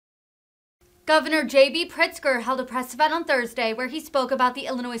Governor J.B. Pritzker held a press event on Thursday where he spoke about the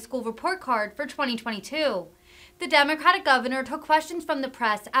Illinois School Report Card for 2022. The Democratic governor took questions from the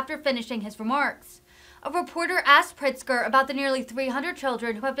press after finishing his remarks. A reporter asked Pritzker about the nearly 300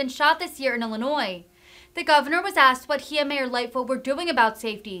 children who have been shot this year in Illinois. The governor was asked what he and Mayor Lightfoot were doing about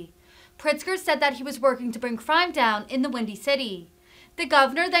safety. Pritzker said that he was working to bring crime down in the Windy City. The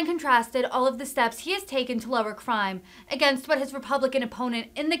governor then contrasted all of the steps he has taken to lower crime against what his Republican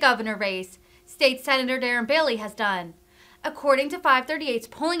opponent in the governor race, State Senator Darren Bailey, has done. According to 538's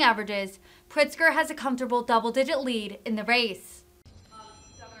polling averages, Pritzker has a comfortable double-digit lead in the race.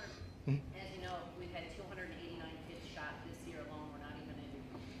 Governor, as you know, we've had 289 kids shot this year alone. We're not even in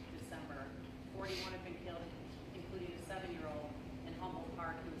December. 41 have been killed, including a 7-year-old in Humboldt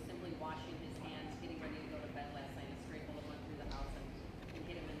Park who was simply washing his hands, getting ready to go to bed last night. A stray bullet went through the house and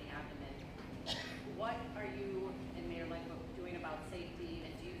hit him in the abdomen. What are you and Mayor Lightfoot doing about safety,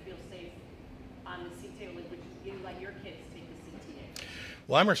 and do you feel safe on the CTA? Would you let your kids take the CTA?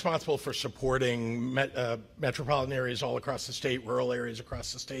 Well, I'm responsible for supporting metropolitan areas all across the state, rural areas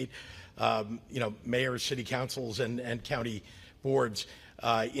across the state, mayors, city councils, and county boards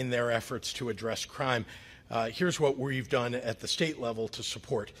in their efforts to address crime. Here's what we've done at the state level to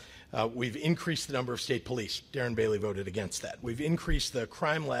support. We've increased the number of state police. Darren Bailey voted against that. We've increased the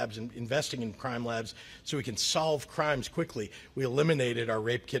crime labs and investing in crime labs so we can solve crimes quickly. We eliminated our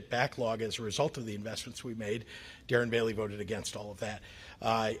rape kit backlog as a result of the investments we made. Darren Bailey voted against all of that.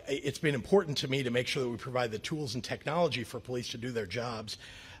 It's been important to me to make sure that we provide the tools and technology for police to do their jobs.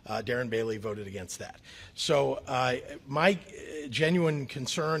 Darren Bailey voted against that. So my genuine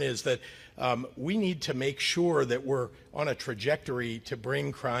concern is that we need to make sure that we're on a trajectory to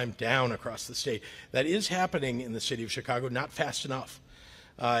bring crime down across the state. That is happening in the city of Chicago, not fast enough.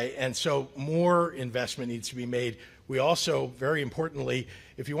 And so more investment needs to be made. We also, very importantly,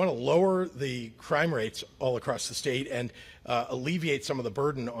 if you want to lower the crime rates all across the state and alleviate some of the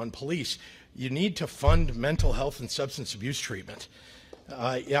burden on police, you need to fund mental health and substance abuse treatment.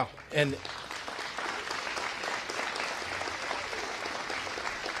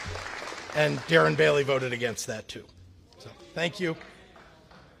 And Darren Bailey voted against that too. So, thank you.